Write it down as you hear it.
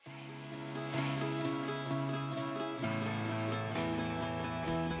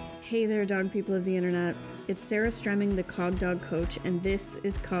Hey there, dog people of the internet. It's Sarah Stremming, the Cog Dog Coach, and this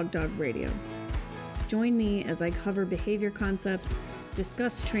is Cog Dog Radio. Join me as I cover behavior concepts,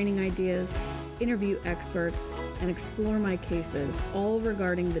 discuss training ideas, interview experts, and explore my cases, all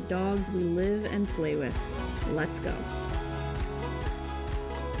regarding the dogs we live and play with. Let's go.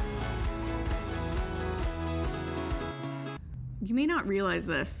 You may not realize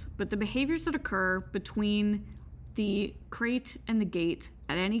this, but the behaviors that occur between the crate and the gate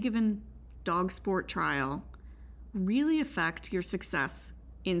at any given dog sport trial really affect your success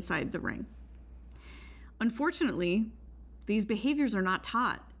inside the ring. Unfortunately, these behaviors are not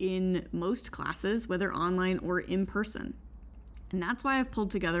taught in most classes, whether online or in person. And that's why I've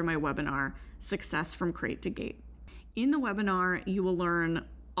pulled together my webinar, Success from Crate to Gate. In the webinar, you will learn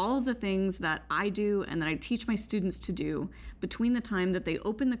all of the things that I do and that I teach my students to do between the time that they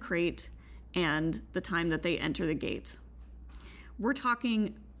open the crate and the time that they enter the gate. We're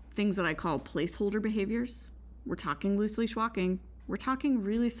talking things that I call placeholder behaviors. We're talking loose leash walking. We're talking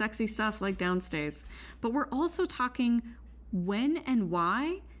really sexy stuff like downstays. But we're also talking when and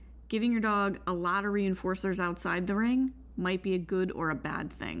why giving your dog a lot of reinforcers outside the ring might be a good or a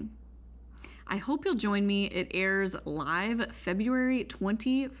bad thing. I hope you'll join me. It airs live February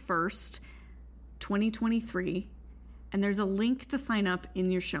 21st, 2023, and there's a link to sign up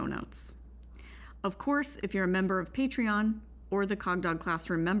in your show notes. Of course, if you're a member of Patreon or the Cog Dog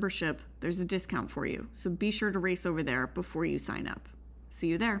Classroom membership, there's a discount for you, so be sure to race over there before you sign up. See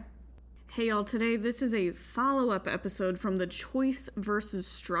you there. Hey y'all, today this is a follow-up episode from the choice versus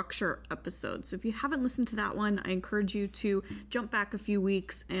structure episode. So if you haven't listened to that one, I encourage you to jump back a few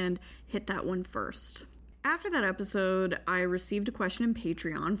weeks and hit that one first. After that episode, I received a question in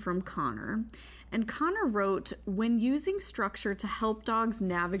Patreon from Connor, and Connor wrote, when using structure to help dogs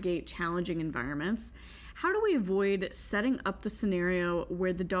navigate challenging environments, how do we avoid setting up the scenario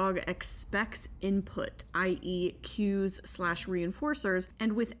where the dog expects input, i.e. cues/reinforcers,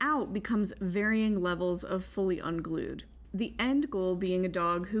 and without becomes varying levels of fully unglued? The end goal being a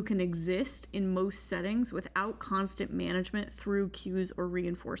dog who can exist in most settings without constant management through cues or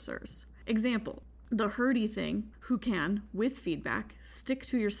reinforcers. Example, the herdy thing, who can, with feedback, stick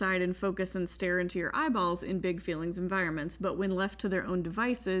to your side and focus and stare into your eyeballs in big feelings environments, but when left to their own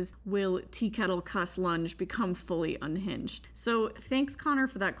devices, will tea kettle, cuss, lunge become fully unhinged? So thanks, Connor,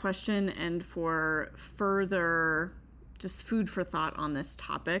 for that question and for further just food for thought on this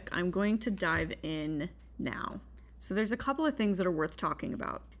topic. I'm going to dive in now. So there's a couple of things that are worth talking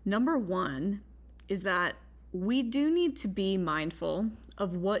about. Number one is that we do need to be mindful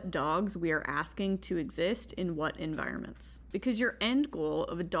of what dogs we are asking to exist in what environments. Because your end goal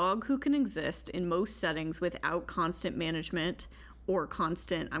of a dog who can exist in most settings without constant management or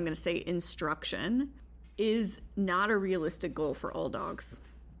constant, I'm going to say, instruction is not a realistic goal for all dogs.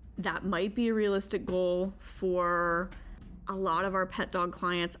 That might be a realistic goal for a lot of our pet dog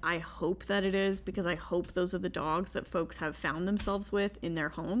clients. I hope that it is, because I hope those are the dogs that folks have found themselves with in their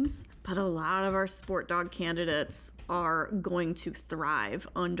homes. But a lot of our sport dog candidates are going to thrive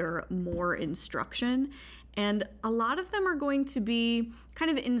under more instruction. And a lot of them are going to be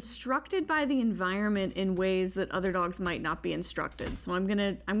kind of instructed by the environment in ways that other dogs might not be instructed. So I'm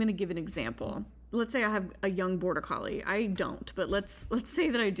gonna give an example. Let's say I have a young border collie. I don't, but let's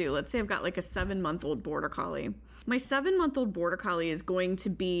say that I do. Let's say I've got like a 7-month-old border collie. My 7-month-old border collie is going to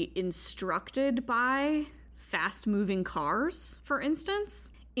be instructed by fast-moving cars, for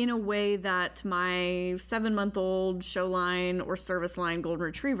instance, in a way that my 7-month-old show line or service line golden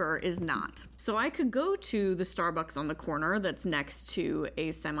retriever is not. So I could go to the Starbucks on the corner that's next to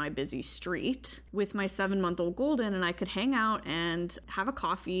a semi-busy street with my 7-month-old golden, and I could hang out and have a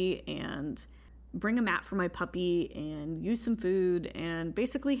coffee and bring a mat for my puppy and use some food and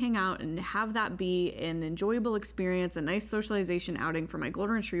basically hang out and have that be an enjoyable experience, a nice socialization outing for my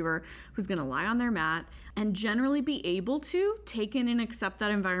golden retriever who's going to lie on their mat and generally be able to take in and accept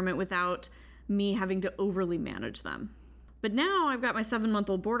that environment without me having to overly manage them. But now I've got my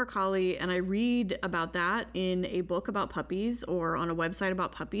 7-month-old border collie and I read about that in a book about puppies or on a website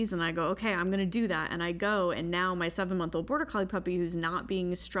about puppies, and I go, okay, I'm going to do that. And I go, and now my 7-month-old border collie puppy, who's not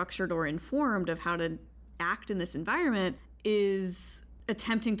being structured or informed of how to act in this environment, is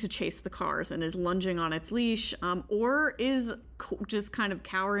attempting to chase the cars and is lunging on its leash, or is just kind of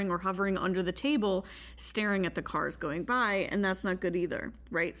cowering or hovering under the table, staring at the cars going by, and that's not good either,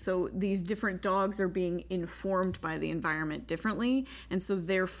 right? So these different dogs are being informed by the environment differently, and so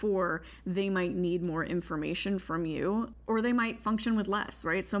therefore they might need more information from you, or they might function with less,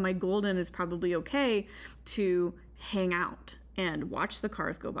 right? So my golden is probably okay to hang out and watch the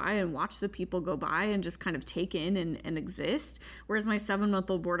cars go by and watch the people go by and just kind of take in and exist. Whereas my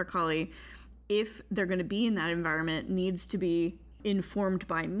 7-month-old border collie, if they're going to be in that environment, needs to be informed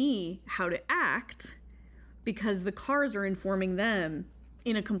by me how to act, because the cars are informing them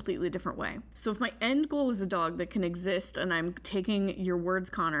in a completely different way. So if my end goal is a dog that can exist, and I'm taking your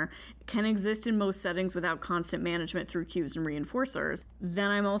words, Connor, can exist in most settings without constant management through cues and reinforcers, then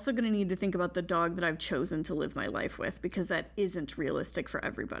I'm also going to need to think about the dog that I've chosen to live my life with, because that isn't realistic for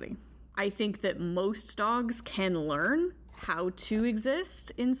everybody. I think that most dogs can learn how to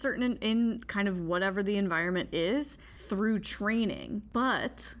exist in kind of whatever the environment is through training,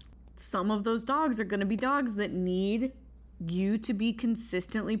 but some of those dogs are going to be dogs that need you to be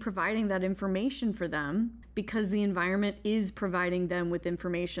consistently providing that information for them, because the environment is providing them with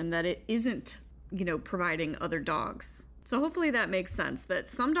information that it isn't, providing other dogs. So hopefully that makes sense, that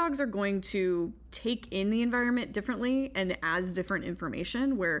some dogs are going to take in the environment differently and as different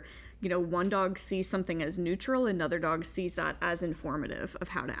information, where, one dog sees something as neutral, another dog sees that as informative of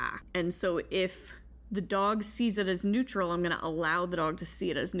how to act. And so if the dog sees it as neutral, I'm going to allow the dog to see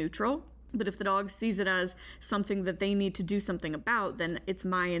it as neutral. But if the dog sees it as something that they need to do something about, then it's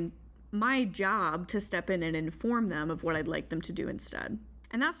my job to step in and inform them of what I'd like them to do instead.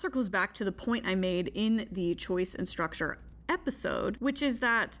 And that circles back to the point I made in the choice and structure episode, which is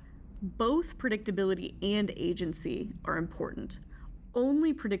that both predictability and agency are important.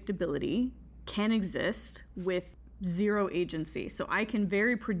 Only predictability can exist with zero agency. So I can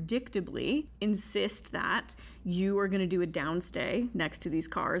very predictably insist that you are going to do a downstay next to these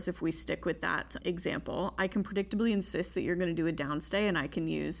cars. If we stick with that example, I can predictably insist that you're going to do a downstay, and I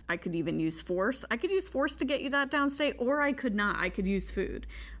could even use force. I could use force to get you that downstay, or I could not. I could use food.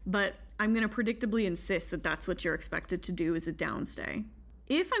 But I'm going to predictably insist that that's what you're expected to do, is a downstay.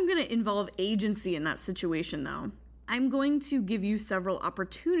 If I'm going to involve agency in that situation, though, I'm going to give you several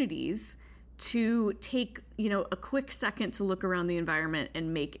opportunities to take, a quick second to look around the environment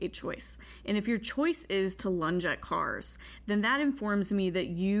and make a choice. And if your choice is to lunge at cars, then that informs me that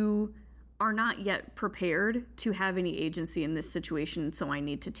you are not yet prepared to have any agency in this situation, so I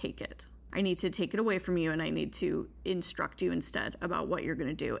need to take it. I need to take it away from you, and I need to instruct you instead about what you're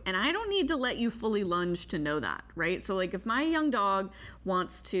going to do. And I don't need to let you fully lunge to know that, right? So like if my young dog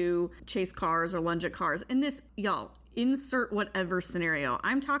wants to chase cars or lunge at cars, and this, y'all, insert whatever scenario.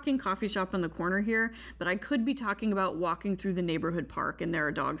 I'm talking coffee shop on the corner here, but I could be talking about walking through the neighborhood park and there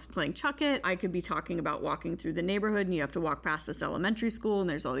are dogs playing chuck it. I could be talking about walking through the neighborhood and you have to walk past this elementary school and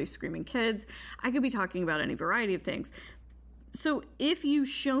there's all these screaming kids. I could be talking about any variety of things. So if you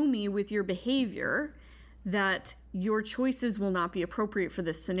show me with your behavior that your choices will not be appropriate for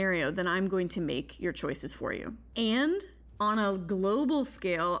this scenario, then I'm going to make your choices for you. And on a global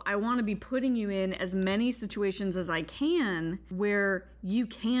scale, I want to be putting you in as many situations as I can where you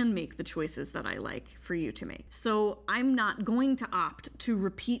can make the choices that I like for you to make. So I'm not going to opt to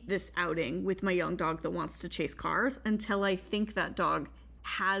repeat this outing with my young dog that wants to chase cars until I think that dog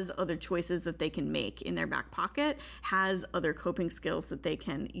has other choices that they can make in their back pocket, has other coping skills that they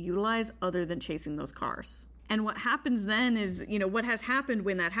can utilize other than chasing those cars. And what happens then is, what has happened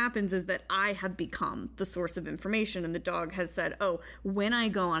when that happens is that I have become the source of information, and the dog has said, oh, when I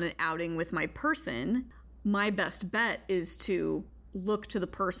go on an outing with my person, my best bet is to look to the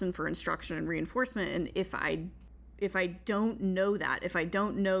person for instruction and reinforcement. And if I don't know that, if I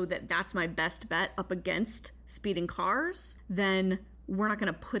don't know that that's my best bet up against speeding cars, then we're not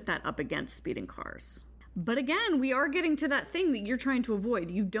going to put that up against speeding cars. But again, we are getting to that thing that you're trying to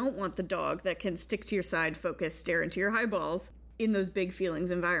avoid. You don't want the dog that can stick to your side, focus, stare into your eyeballs in those big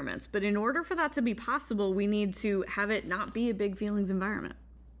feelings environments. But in order for that to be possible, we need to have it not be a big feelings environment.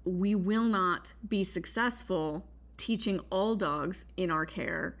 We will not be successful teaching all dogs in our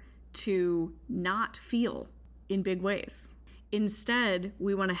care to not feel in big ways. Instead,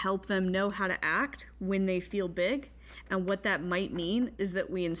 we want to help them know how to act when they feel big. And what that might mean is that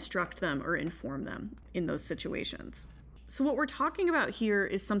we instruct them or inform them in those situations. So what we're talking about here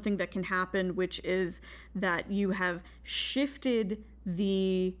is something that can happen, which is that you have shifted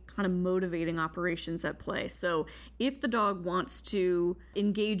the kind of motivating operations at play. So if the dog wants to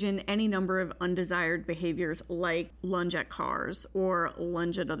engage in any number of undesired behaviors like lunge at cars or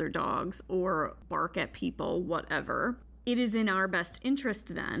lunge at other dogs or bark at people, whatever, it is in our best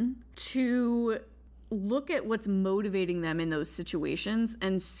interest then to look at what's motivating them in those situations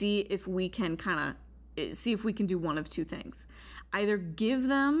and see if we can do one of two things. Either give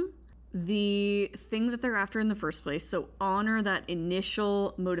them the thing that they're after in the first place, so honor that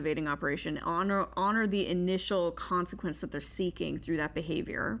initial motivating operation, honor the initial consequence that they're seeking through that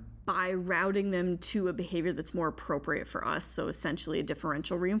behavior, by routing them to a behavior that's more appropriate for us. So essentially a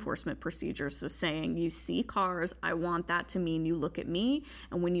differential reinforcement procedure. So saying, you see cars, I want that to mean you look at me.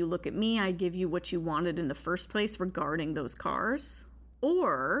 And when you look at me, I give you what you wanted in the first place regarding those cars.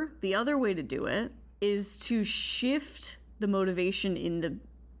 Or the other way to do it is to shift the motivation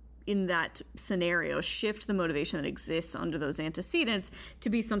in that scenario, shift the motivation that exists under those antecedents to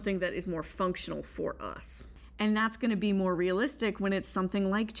be something that is more functional for us. And that's going to be more realistic when it's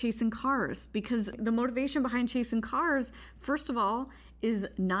something like chasing cars, because the motivation behind chasing cars, first of all, is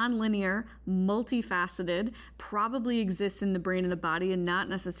nonlinear, multifaceted, probably exists in the brain and the body and not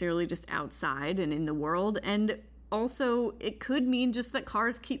necessarily just outside and in the world. And also, it could mean just that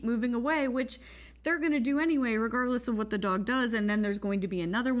cars keep moving away, which they're going to do anyway, regardless of what the dog does. And then there's going to be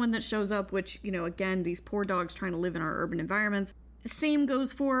another one that shows up, which, again, these poor dogs trying to live in our urban environments. Same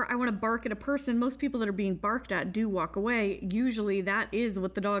goes for, I want to bark at a person. Most people that are being barked at do walk away. Usually that is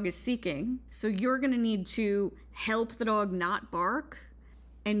what the dog is seeking. So you're going to need to help the dog not bark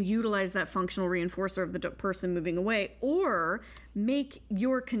and utilize that functional reinforcer of the person moving away, or make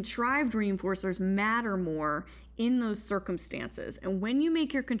your contrived reinforcers matter more in those circumstances. And when you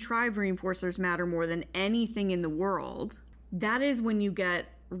make your contrived reinforcers matter more than anything in the world, that is when you get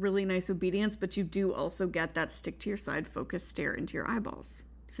really nice obedience, but you do also get that stick to your side, focus, stare into your eyeballs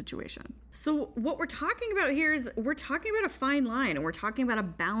situation. So what we're talking about here is we're talking about a fine line, and we're talking about a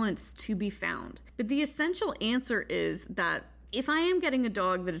balance to be found. But the essential answer is that if I am getting a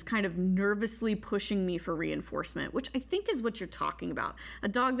dog that is kind of nervously pushing me for reinforcement, which I think is what you're talking about, a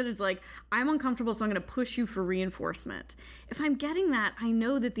dog that is like, I'm uncomfortable, so I'm going to push you for reinforcement. If I'm getting that, I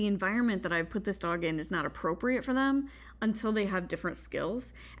know that the environment that I've put this dog in is not appropriate for them until they have different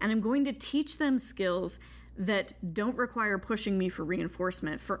skills. And I'm going to teach them skills that don't require pushing me for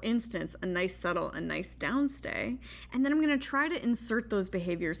reinforcement. For instance, a nice settle, a nice downstay. And then I'm going to try to insert those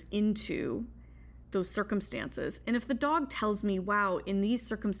behaviors into those circumstances. And if the dog tells me, wow, in these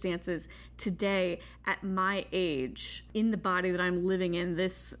circumstances today at my age, in the body that I'm living in,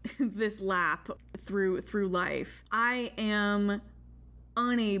 this lap through life, I am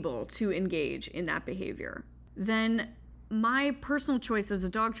unable to engage in that behavior, then my personal choice as a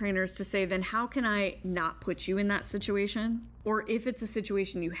dog trainer is to say, then how can I not put you in that situation? Or if it's a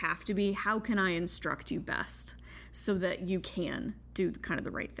situation you have to be, how can I instruct you best so that you can do kind of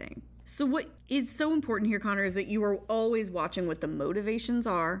the right thing? So what is so important here, Connor, is that you are always watching what the motivations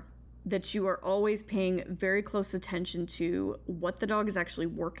are, that you are always paying very close attention to what the dog is actually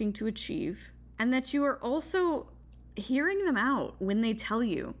working to achieve, and that you are also hearing them out when they tell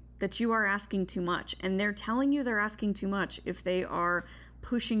you that you are asking too much. And they're telling you they're asking too much if they are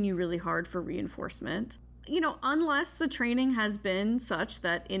pushing you really hard for reinforcement. Unless the training has been such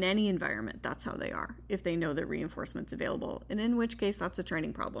that in any environment, that's how they are, if they know that reinforcement's available, and in which case that's a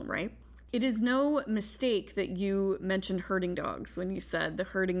training problem, right? It is no mistake that you mentioned herding dogs when you said the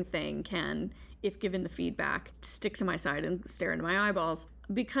herding thing can, if given the feedback, stick to my side and stare into my eyeballs,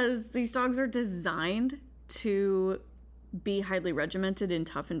 because these dogs are designed to be highly regimented in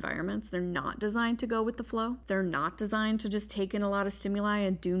tough environments. They're not designed to go with the flow. They're not designed to just take in a lot of stimuli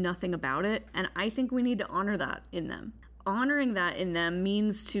and do nothing about it. And I think we need to honor that in them. Honoring that in them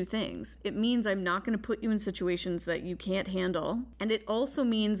means two things. It means I'm not going to put you in situations that you can't handle. And it also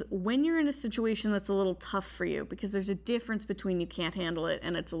means when you're in a situation that's a little tough for you, because there's a difference between you can't handle it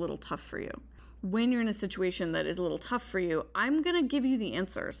and it's a little tough for you. When you're in a situation that is a little tough for you, I'm going to give you the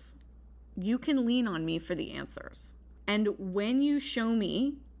answers. You can lean on me for the answers. And when you show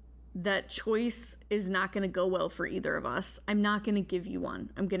me that choice is not going to go well for either of us, I'm not going to give you one.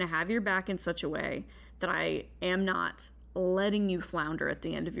 I'm going to have your back in such a way that I am not letting you flounder at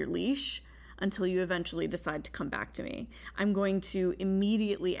the end of your leash until you eventually decide to come back to me. I'm going to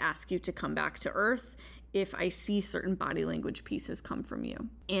immediately ask you to come back to earth if I see certain body language pieces come from you.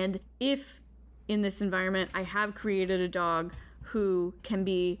 And if in this environment I have created a dog who can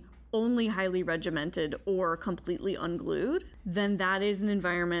be only highly regimented or completely unglued, then that is an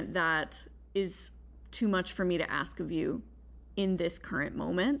environment that is too much for me to ask of you in this current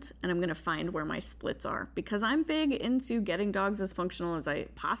moment. And I'm going to find where my splits are, because I'm big into getting dogs as functional as I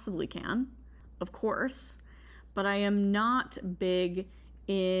possibly can, of course, but I am not big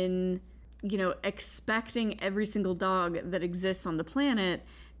in, expecting every single dog that exists on the planet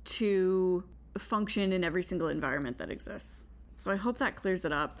to function in every single environment that exists. So I hope that clears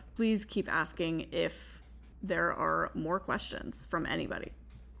it up. Please keep asking if there are more questions from anybody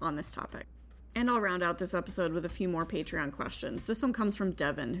on this topic. And I'll round out this episode with a few more Patreon questions. This one comes from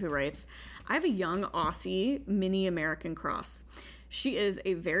Devin, who writes, I have a young Aussie mini American cross. She is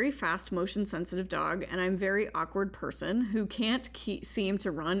a very fast motion sensitive dog, and I'm a very awkward person who can't seem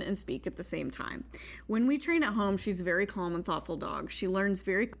to run and speak at the same time. When we train at home, she's a very calm and thoughtful dog. She learns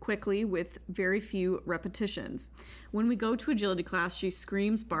very quickly with very few repetitions. When we go to agility class, she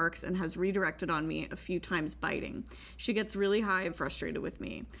screams, barks, and has redirected on me a few times biting. She gets really high and frustrated with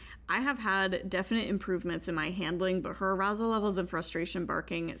me. I have had definite improvements in my handling, but her arousal levels and frustration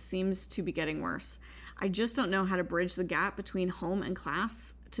barking seems to be getting worse. I just don't know how to bridge the gap between home and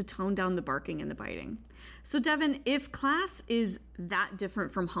class to tone down the barking and the biting. So Devin, if class is that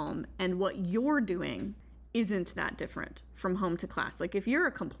different from home and what you're doing isn't that different from home to class, like if you're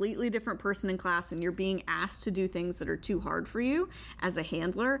a completely different person in class and you're being asked to do things that are too hard for you as a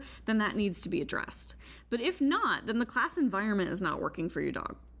handler, then that needs to be addressed. But if not, then the class environment is not working for your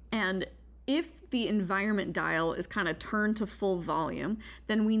dog. And if the environment dial is kind of turned to full volume,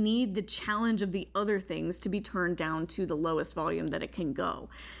 then we need the challenge of the other things to be turned down to the lowest volume that it can go.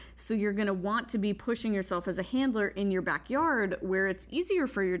 So you're going to want to be pushing yourself as a handler in your backyard where it's easier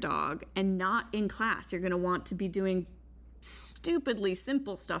for your dog and not in class. You're going to want to be doing stupidly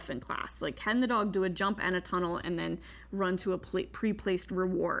simple stuff in class, like can the dog do a jump and a tunnel and then run to a pre-placed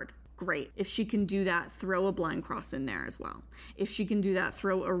reward? Great. If she can do that, throw a blind cross in there as well. If she can do that,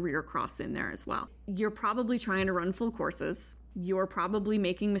 throw a rear cross in there as well. You're probably trying to run full courses. You're probably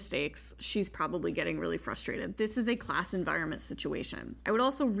making mistakes. She's probably getting really frustrated. This is a class environment situation. I would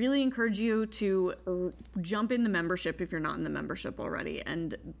also really encourage you to jump in the membership if you're not in the membership already.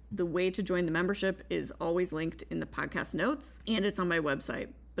 And the way to join the membership is always linked in the podcast notes, and it's on my website.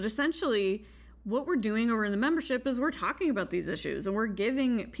 But essentially, what we're doing over in the membership is we're talking about these issues and we're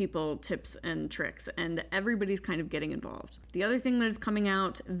giving people tips and tricks, and everybody's kind of getting involved. The other thing that is coming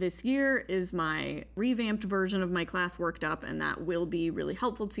out this year is my revamped version of my class Worked Up, and that will be really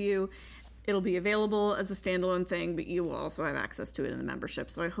helpful to you. It'll be available as a standalone thing, but you will also have access to it in the membership.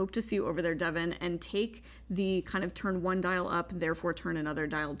 So I hope to see you over there, Devin, and take the kind of turn one dial up, therefore turn another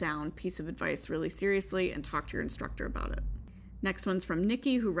dial down piece of advice really seriously and talk to your instructor about it. Next one's from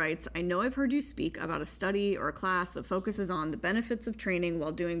Nikki, who writes, I know I've heard you speak about a study or a class that focuses on the benefits of training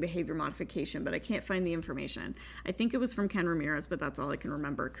while doing behavior modification, but I can't find the information. I think it was from Ken Ramirez, but that's all I can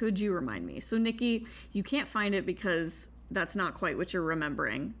remember. Could you remind me? So Nikki, you can't find it because that's not quite what you're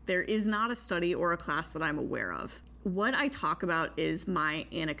remembering. There is not a study or a class that I'm aware of. What I talk about is my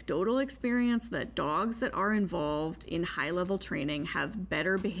anecdotal experience that dogs that are involved in high-level training have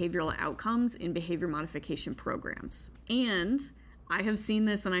better behavioral outcomes in behavior modification programs. And I have seen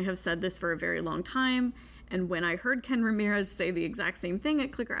this and I have said this for a very long time. And when I heard Ken Ramirez say the exact same thing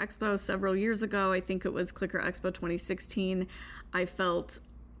at Clicker Expo several years ago, I think it was Clicker Expo 2016, I felt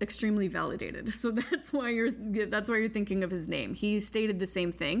extremely validated. So that's why you're thinking of his name. He stated the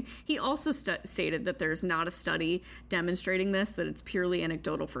same thing. He also stated that there's not a study demonstrating this, that it's purely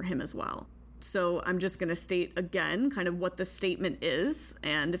anecdotal for him as well. So I'm just going to state again kind of what the statement is.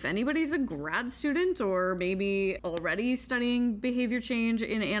 And if anybody's a grad student or maybe already studying behavior change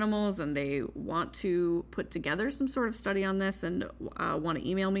in animals and they want to put together some sort of study on this and want to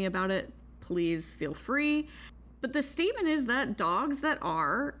email me about it, please feel free. But the statement is that dogs that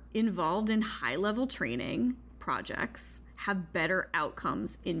are involved in high-level training projects have better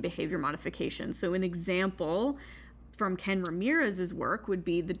outcomes in behavior modification. So an example from Ken Ramirez's work would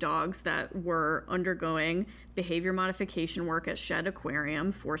be the dogs that were undergoing behavior modification work at Shed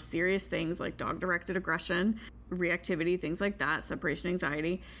Aquarium for serious things like dog-directed aggression, reactivity, things like that, separation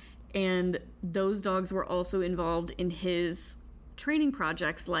anxiety. And those dogs were also involved in his training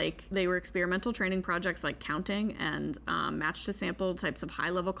projects, like they were experimental training projects like counting and match to sample types of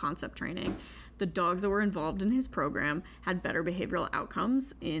high-level concept training. The dogs that were involved in his program had better behavioral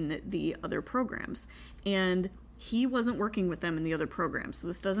outcomes in the other programs. And he wasn't working with them in the other programs. So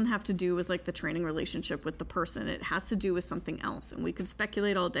this doesn't have to do with like the training relationship with the person. It has to do with something else. And we could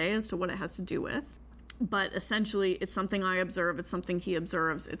speculate all day as to what it has to do with. But essentially, it's something I observe. It's something he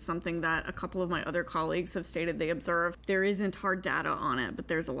observes. It's something that a couple of my other colleagues have stated they observe. There isn't hard data on it, but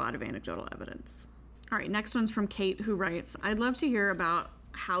there's a lot of anecdotal evidence. All right, next one's from Kate, who writes, I'd love to hear about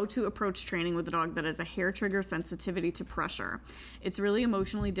how to approach training with a dog that has a hair trigger sensitivity to pressure. It's really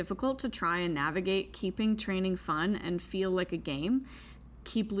emotionally difficult to try and navigate keeping training fun and feel like a game.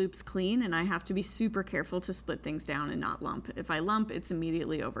 Keep loops clean, and I have to be super careful to split things down and not lump. If I lump, it's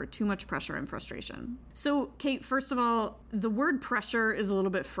immediately over. Too much pressure and frustration. So, Kate, first of all, the word pressure is a little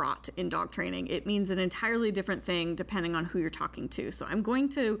bit fraught in dog training. It means an entirely different thing depending on who you're talking to. So I'm going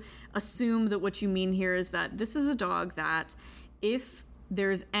to assume that what you mean here is that this is a dog that if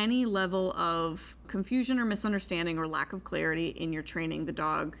there's any level of confusion or misunderstanding or lack of clarity in your training, the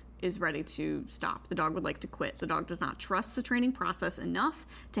dog is ready to stop. The dog would like to quit. The dog does not trust the training process enough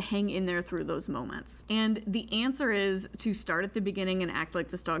to hang in there through those moments. And the answer is to start at the beginning and act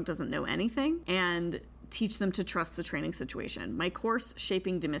like this dog doesn't know anything and teach them to trust the training situation. My course,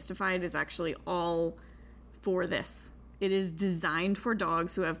 Shaping Demystified, is actually all for this. It is designed for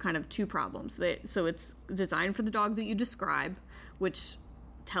dogs who have kind of two problems. So it's designed for the dog that you describe, which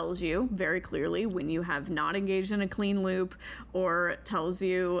tells you very clearly when you have not engaged in a clean loop, or tells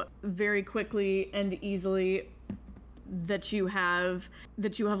you very quickly and easily that you have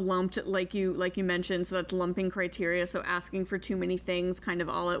lumped, like you mentioned. So that's lumping criteria, so asking for too many things kind of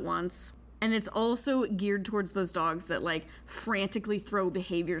all at once. And it's also geared towards those dogs that like frantically throw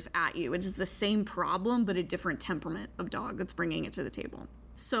behaviors at you. It is the same problem, but a different temperament of dog that's bringing it to the table.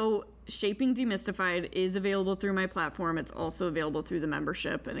 So Shaping Demystified is available through my platform. It's also available through the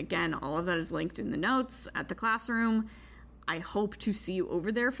membership. And again, all of that is linked in the notes at the classroom. I hope to see you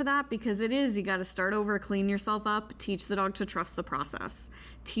over there for that, because you got to start over, clean yourself up, teach the dog to trust the process,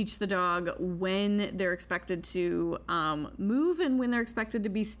 teach the dog when they're expected to move and when they're expected to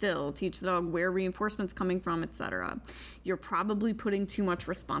be still, teach the dog where reinforcement's coming from, etc. You're probably putting too much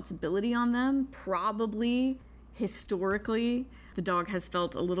responsibility on them. Probably historically, the dog has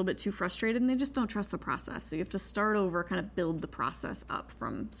felt a little bit too frustrated and they just don't trust the process. So you have to start over, kind of build the process up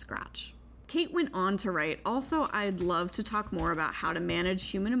from scratch. Kate went on to write, also, I'd love to talk more about how to manage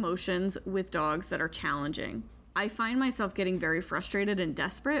human emotions with dogs that are challenging. I find myself getting very frustrated and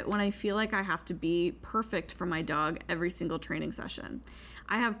desperate when I feel like I have to be perfect for my dog every single training session.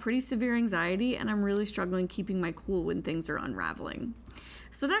 I have pretty severe anxiety and I'm really struggling keeping my cool when things are unraveling.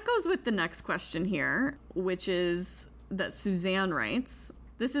 So that goes with the next question here, which is that Suzanne writes,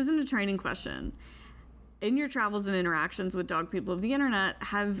 this isn't a training question. In your travels and interactions with dog people of the internet,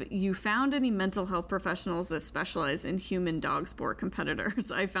 have you found any mental health professionals that specialize in human dog sport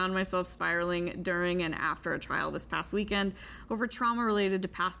competitors? I found myself spiraling during and after a trial this past weekend over trauma related to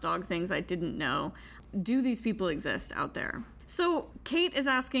past dog things I didn't know. Do these people exist out there? So Kate is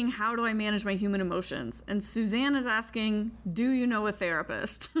asking, how do I manage my human emotions? And Suzanne is asking, do you know a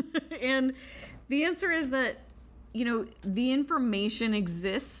therapist? And the answer is that, you know, the information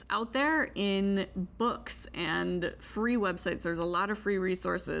exists out there in books and free websites. There's a lot of free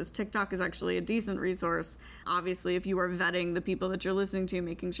resources. TikTok is actually a decent resource. Obviously, if you are vetting the people that you're listening to,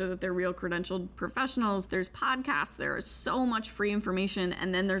 making sure that they're real credentialed professionals, there's podcasts. There is so much free information.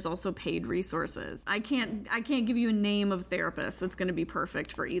 And then there's also paid resources. I can't give you a name of therapist that's going to be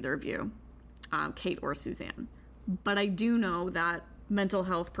perfect for either of you, Kate or Suzanne. But I do know that mental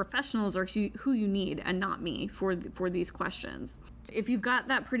health professionals are who you need and not me for these questions. If you've got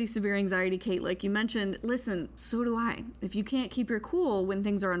that pretty severe anxiety, Kate, like you mentioned, listen, so do I. If you can't keep your cool when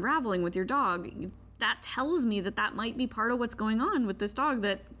things are unraveling with your dog, that tells me that might be part of what's going on with this dog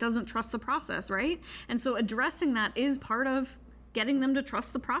that doesn't trust the process, right? And so addressing that is part of getting them to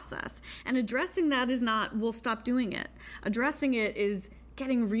trust the process. And addressing that is not, we'll stop doing it. Addressing it is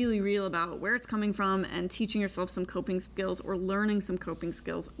getting really real about where it's coming from and teaching yourself some coping skills or learning some coping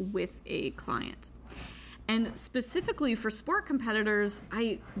skills with a client. And specifically for sport competitors,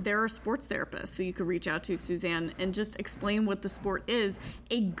 there are sports therapists that you could reach out to, Suzanne, and just explain what the sport is.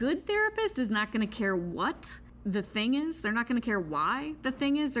 A good therapist is not going to care what the thing is. They're not going to care why the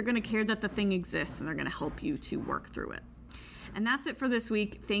thing is. They're going to care that the thing exists, and they're going to help you to work through it. And that's it for this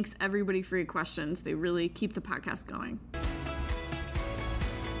week. Thanks, everybody, for your questions. They really keep the podcast going.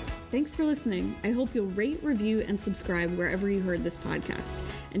 Thanks for listening. I hope you'll rate, review, and subscribe wherever you heard this podcast.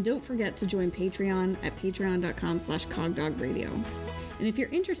 And don't forget to join Patreon at patreon.com/cogdogradio. And if you're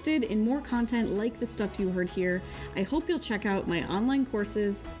interested in more content like the stuff you heard here, I hope you'll check out my online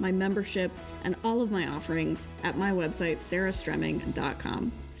courses, my membership, and all of my offerings at my website,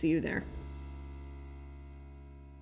 sarahstremming.com. See you there.